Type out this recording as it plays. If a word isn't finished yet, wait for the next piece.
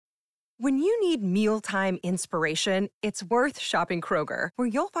When you need mealtime inspiration, it's worth shopping Kroger, where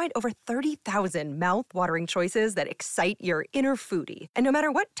you'll find over 30,000 mouth-watering choices that excite your inner foodie. And no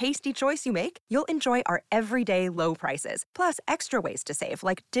matter what tasty choice you make, you'll enjoy our everyday low prices, plus extra ways to save,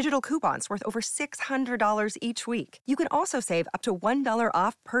 like digital coupons worth over $600 each week. You can also save up to $1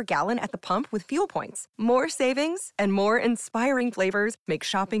 off per gallon at the pump with fuel points. More savings and more inspiring flavors make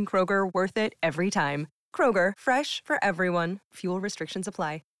shopping Kroger worth it every time. Kroger, fresh for everyone. Fuel restrictions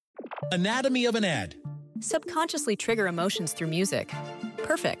apply. Anatomy of an ad. Subconsciously trigger emotions through music.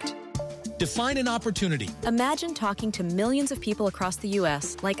 Perfect. Define an opportunity. Imagine talking to millions of people across the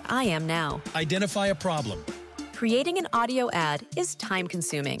U.S. like I am now. Identify a problem. Creating an audio ad is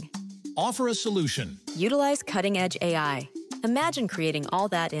time-consuming. Offer a solution. Utilize cutting-edge AI. Imagine creating all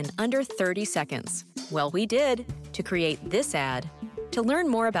that in under 30 seconds. Well, we did to create this ad. To learn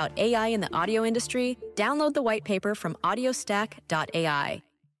more about AI in the audio industry, download the white paper from audiostack.ai.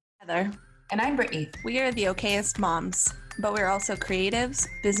 Heather. And I'm Brittany. We are the okayest moms, but we're also creatives,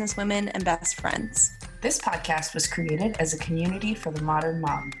 businesswomen, and best friends. This podcast was created as a community for the modern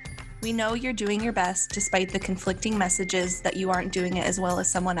mom. We know you're doing your best despite the conflicting messages that you aren't doing it as well as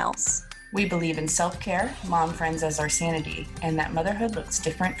someone else. We believe in self-care, mom friends as our sanity, and that motherhood looks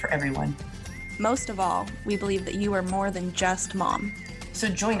different for everyone. Most of all, we believe that you are more than just mom. So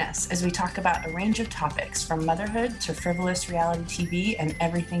join us as we talk about a range of topics from motherhood to frivolous reality TV and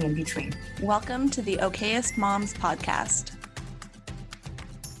everything in between. Welcome to the Okayest Moms podcast.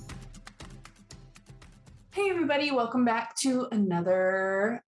 Hey everybody, welcome back to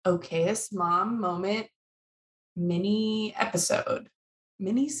another Okayest Mom Moment mini episode.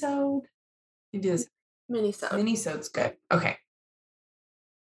 Mini-sode? You do this. Mini-sode. Mini-sode's good. Okay.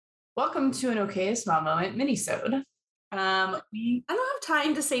 Welcome to an Okayest Mom Moment mini-sode. I don't have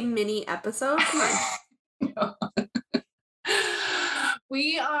time to say mini episode.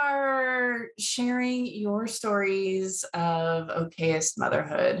 We are sharing your stories of okayest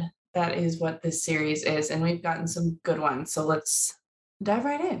motherhood. That is what this series is, and we've gotten some good ones. So let's dive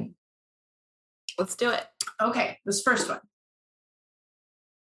right in. Let's do it. Okay, this first one.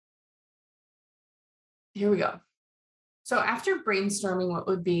 Here we go. So after brainstorming what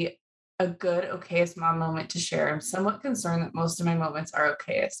would be a good okayest mom moment to share, I'm somewhat concerned that most of my moments are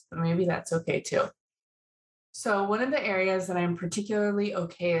okayest, but maybe that's okay too. So one of the areas that I'm particularly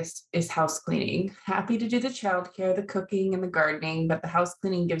okayest is house cleaning. Happy to do the childcare, the cooking, and the gardening, but the house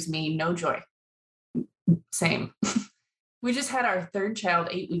cleaning gives me no joy. Same. We just had our third child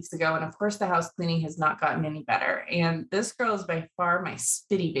 8 weeks ago, and of course the house cleaning has not gotten any better. And this girl is by far my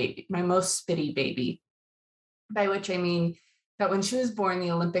spitty baby, my most spitty baby, by which I mean that when she was born, the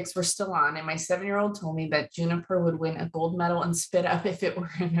Olympics were still on, and my 7-year-old told me that Juniper would win a gold medal in spit up if it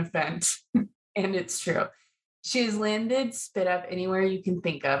were an event. And it's true. She has landed spit up anywhere you can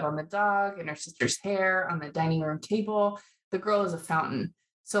think of, on the dog, in her sister's hair, on the dining room table. The girl is a fountain.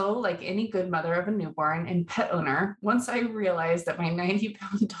 So like any good mother of a newborn and pet owner, once I realized that my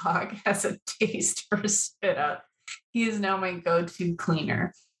 90-pound dog has a taste for spit up, he is now my go-to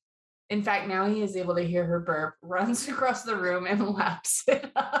cleaner. In fact, now he is able to hear her burp, runs across the room, and laps it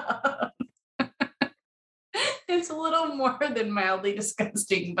up. It's a little more than mildly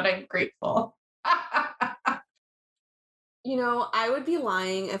disgusting, but I'm grateful. You know, I would be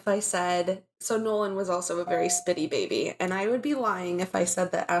lying if I said, so Nolan was also a very spitty baby, and I would be lying if I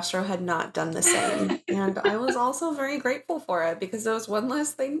said that Astro had not done the same. And I was also very grateful for it because there was one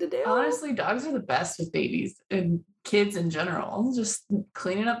less thing to do. Honestly, dogs are the best with babies and kids in general, just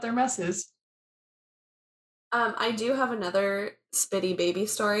cleaning up their messes. I do have another spitty baby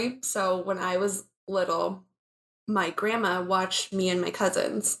story. So when I was little, my grandma watched me and my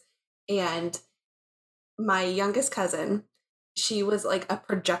cousins, and my youngest cousin, she was like a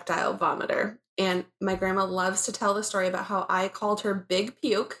projectile vomiter. And my grandma loves to tell the story about how I called her Big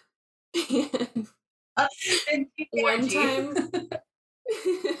Puke.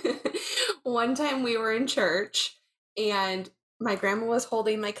 One time we were in church, and my grandma was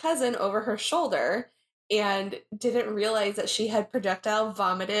holding my cousin over her shoulder and didn't realize that she had projectile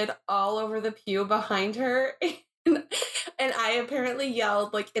vomited all over the pew behind her. And I apparently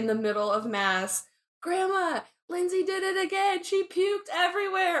yelled, like in the middle of mass, "Grandma, Lindsay did it again. She puked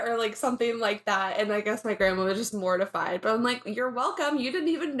everywhere," or like something like that. And I guess my grandma was just mortified. But I'm like, you're welcome. You didn't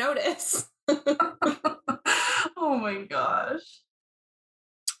even notice. Oh my gosh.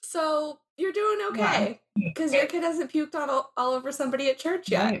 So you're doing okay because your kid hasn't puked all over somebody at church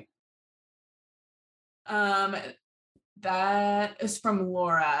yet. Right. That is from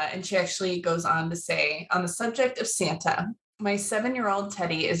Laura, and she actually goes on to say, on the subject of Santa, my 7-year-old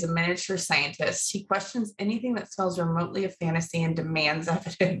Teddy is a miniature scientist. He questions anything that smells remotely of fantasy and demands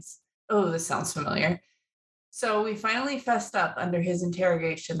evidence. Oh, this sounds familiar. So we finally fessed up under his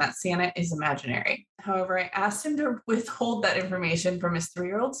interrogation that Santa is imaginary. However, I asked him to withhold that information from his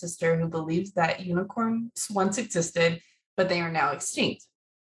 3-year-old sister who believes that unicorns once existed, but they are now extinct.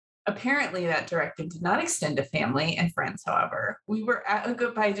 Apparently, that directive did not extend to family and friends, however. We were at a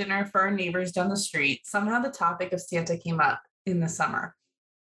goodbye dinner for our neighbors down the street. Somehow the topic of Santa came up in the summer.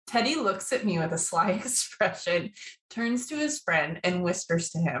 Teddy looks at me with a sly expression, turns to his friend, and whispers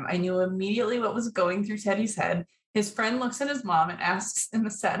to him. I knew immediately what was going through Teddy's head. His friend looks at his mom and asks in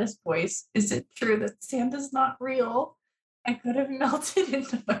the saddest voice, "Is it true that Santa's not real?" I could have melted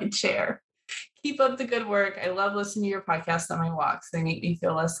into my chair. Keep up the good work. I love listening to your podcast on my walks. They make me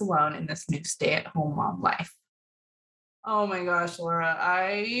feel less alone in this new stay-at-home mom life. Oh my gosh, Laura,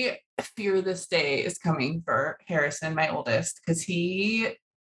 I fear this day is coming for Harrison, my oldest, because he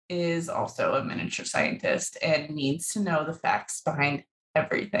is also a miniature scientist and needs to know the facts behind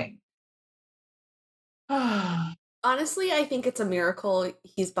everything. I Honestly, I think it's a miracle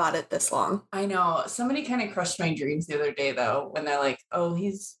he's bought it this long. know. Somebody kind of crushed my dreams the other day, though, when they're like, oh,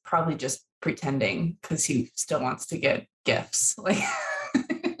 he's probably just pretending because he still wants to get gifts. Like,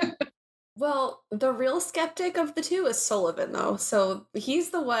 Well, the real skeptic of the two is Sullivan, though. So he's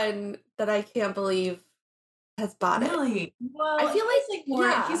the one that I can't believe has bought it. really? Well, I feel he's more,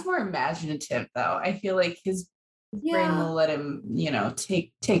 yeah. he's more imaginative, though. I feel like his brain Yeah. will let him,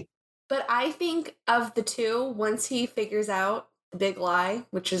 take. But I think of the two, once he figures out the big lie,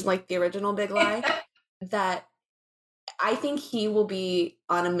 which is like the original big lie, that I think he will be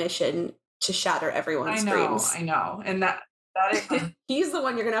on a mission to shatter everyone's dreams. I know. And that is my He's the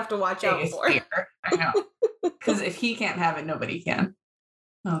one you're going to have to watch out biggest for. fear. I know. Because if he can't have it, nobody can.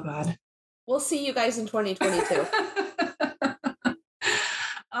 Oh, God. We'll see you guys in 2022.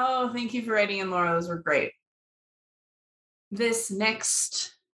 Oh, thank you for writing in, Laura. Those were great. This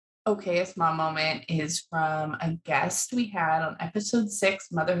next okayest mom moment is from a guest we had on episode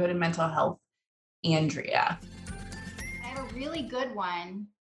 6, Motherhood and Mental Health, Andrea. I have a really good one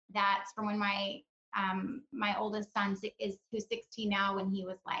that's from when my oldest son who's 16 now, when he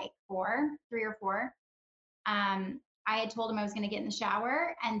was like 3 or 4. I had told him I was going to get in the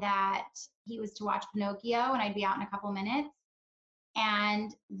shower and that he was to watch Pinocchio and I'd be out in a couple minutes.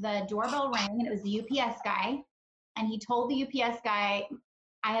 And the doorbell rang and it was the UPS guy. And he told the UPS guy,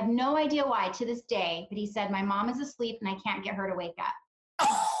 I have no idea why to this day, but he said, my mom is asleep and I can't get her to wake up.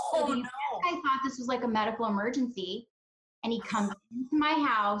 So the UPS guy thought this was like a medical emergency. And he comes into my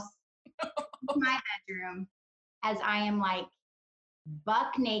house, into my bedroom, as I am like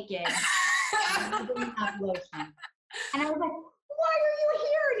buck naked, rubbing up lotion. And I was like, why are you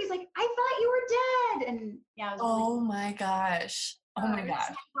here? And he's like, I thought you were dead. And yeah, I was Oh my gosh. Oh my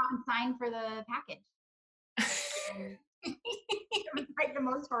gosh. Signed for the package. And it was like the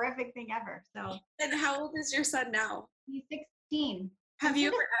most horrific thing ever. So. And how old is your son now? He's 16. Have you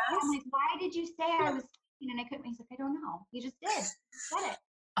ever asked? I'm like, why did you say I was 16 and I couldn't? He's like, I don't know. He just did. He said it.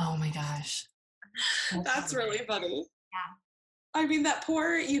 Oh my gosh. That's really funny. Yeah. I mean, that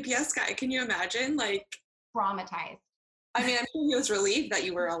poor UPS guy, can you imagine? Like, Traumatized. I mean, I'm sure he was relieved that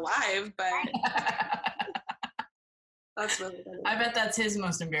you were alive, but that's really funny. I bet that's his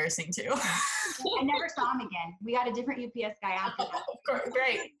most embarrassing too. I never saw him again. We got a different UPS guy after that.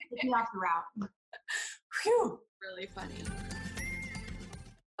 Great. Took me off the route. Phew. Really funny.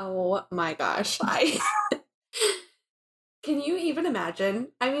 Oh my gosh. Can you even imagine?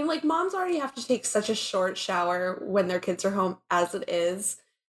 I mean, like, moms already have to take such a short shower when their kids are home as it is.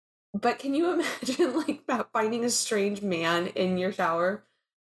 But can you imagine, like, finding a strange man in your shower?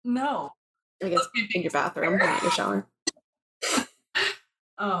 No. I guess in your bathroom, not your shower.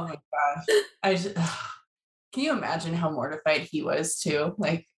 Oh my gosh. Can you imagine how mortified he was too?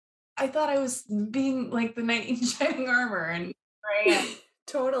 Like, I thought I was being like the knight in shining armor and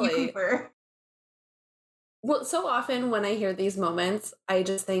Totally. Well, so often when I hear these moments, I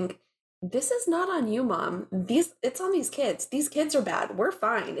just think, this is not on you, Mom. It's on these kids. These kids are bad. We're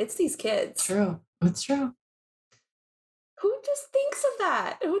fine. It's these kids. True. It's true. Who just thinks of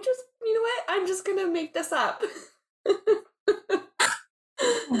that? Who just, you know what? I'm just going to make this up.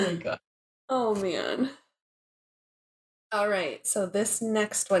 Oh my God. Oh, man. All right. So this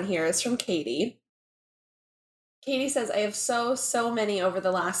next one here is from Katie. Katie says, I have so many over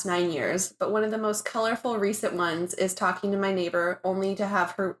the last 9 years, but one of the most colorful recent ones is talking to my neighbor only to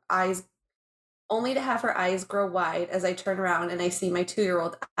have her eyes grow wide as I turn around and I see my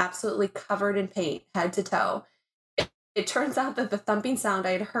 2-year-old absolutely covered in paint, head to toe. It turns out that the thumping sound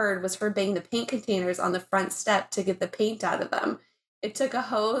I had heard was her banging the paint containers on the front step to get the paint out of them. It took a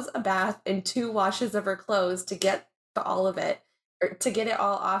hose, a bath, and 2 washes of her clothes to get to all of it. to get it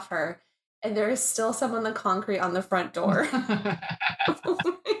all off her. And there is still some on the concrete on the front door. Oh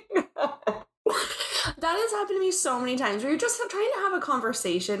my God. That has happened to me so many times where you're just trying to have a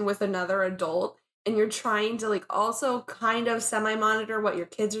conversation with another adult and you're trying to like also kind of semi-monitor what your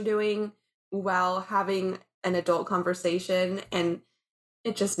kids are doing while having an adult conversation, and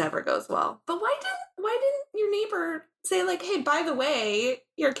it just never goes well. But why didn't your neighbor say like, hey, by the way,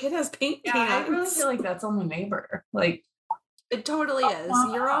 your kid has paint cans? I really feel like that's on the neighbor. Like, it totally is.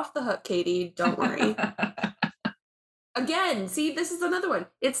 You're off the hook, Katie. Don't worry. Again, see, this is another one.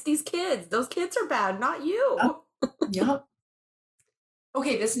 It's these kids. Those kids are bad, not you. Yep.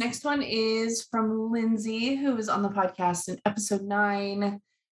 Okay, this next one is from Lindsay, who was on the podcast in episode 9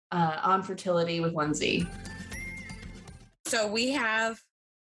 on fertility with Lindsay. So we have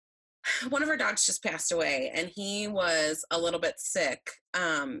one of our dogs just passed away, and he was a little bit sick.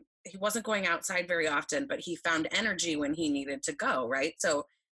 He wasn't going outside very often, but he found energy when he needed to go, right? So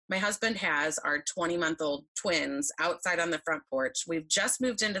my husband has our 20-month-old twins outside on the front porch. We've just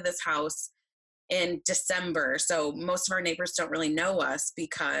moved into this house in December, so most of our neighbors don't really know us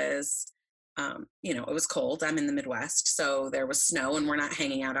because, it was cold. I'm in the Midwest, so there was snow, and we're not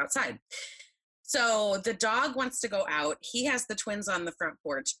hanging out outside. So the dog wants to go out. He has the twins on the front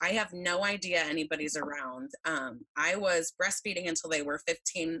porch. I have no idea anybody's around. I was breastfeeding until they were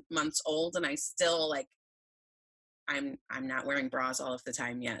 15 months old, and I still I'm not wearing bras all of the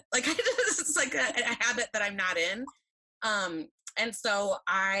time yet. Like it's like a habit that I'm not in. And so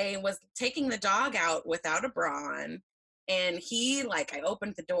I was taking the dog out without a bra on, and I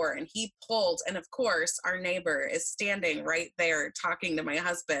opened the door and he pulled, and of course our neighbor is standing right there talking to my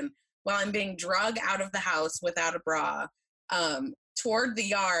husband while I'm being drug out of the house without a bra, toward the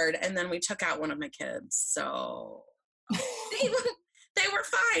yard. And then we took out one of my kids. So they were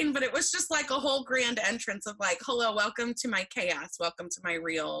fine, but it was just like a whole grand entrance of like, hello, welcome to my chaos. Welcome to my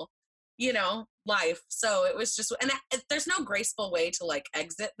real, life. So it was just, and there's no graceful way to like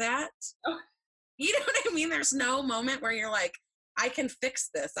exit that. Oh. You know what I mean? There's no moment where you're like, I can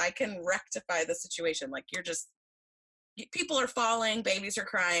fix this. I can rectify the situation. Like people are falling, babies are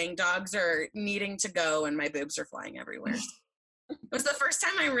crying, dogs are needing to go, and my boobs are flying everywhere. It was the first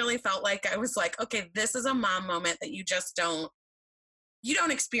time I really felt like I was like, okay, this is a mom moment that you don't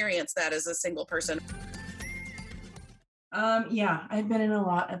experience that as a single person. Yeah, I've been in a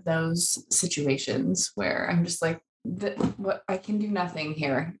lot of those situations where I'm just like, what I can do nothing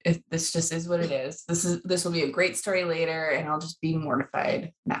here. If this just is what it is. This will be a great story later, and I'll just be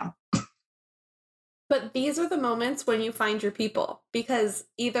mortified now. But these are the moments when you find your people, because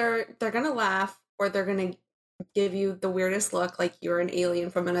either they're going to laugh or they're going to give you the weirdest look like you're an alien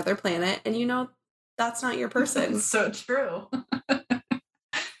from another planet, and that's not your person. So true.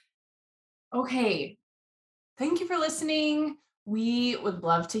 Okay. Thank you for listening. We would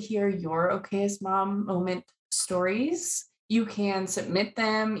love to hear your okayest mom moment stories. You can submit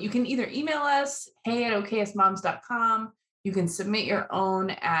them. You can either email us, hey@okayestmoms.com. You can submit your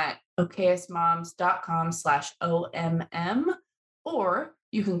own at okayestmoms.com/OMM, or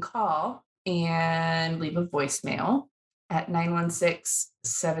you can call and leave a voicemail at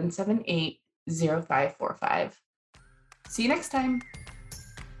 916-778-0545. See you next time.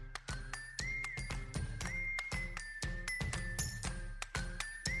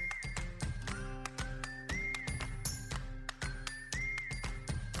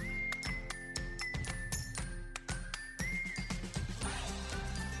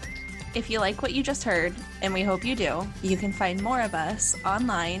 If you like what you just heard, and we hope you do, you can find more of us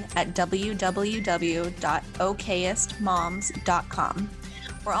online at www.okayestmoms.com.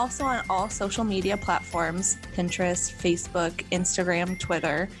 We're also on all social media platforms, Pinterest, Facebook, Instagram,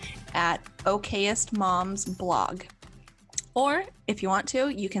 Twitter, at Okayest Moms Blog. Or if you want to,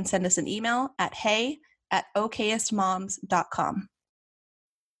 you can send us an email at hey@okayestmoms.com.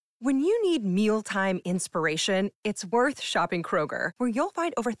 When you need mealtime inspiration, it's worth shopping Kroger, where you'll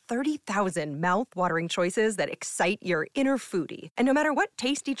find over 30,000 mouth-watering choices that excite your inner foodie. And no matter what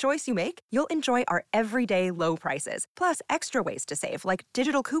tasty choice you make, you'll enjoy our everyday low prices, plus extra ways to save, like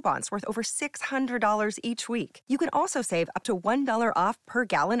digital coupons worth over $600 each week. You can also save up to $1 off per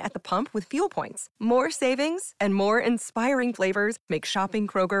gallon at the pump with fuel points. More savings and more inspiring flavors make shopping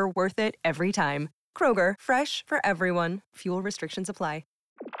Kroger worth it every time. Kroger, fresh for everyone. Fuel restrictions apply.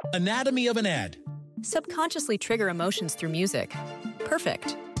 Anatomy of an ad. Subconsciously trigger emotions through music.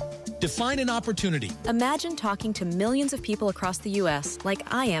 Perfect. Define an opportunity. Imagine talking to millions of people across the U.S.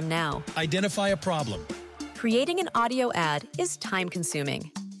 like I am now. Identify a problem. Creating an audio ad is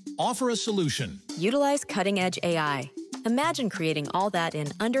time-consuming. Offer a solution. Utilize cutting-edge AI. Imagine creating all that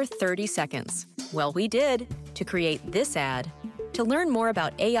in under 30 seconds. Well, we did to create this ad. To learn more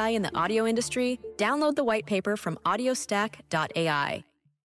about AI in the audio industry, download the white paper from audiostack.ai.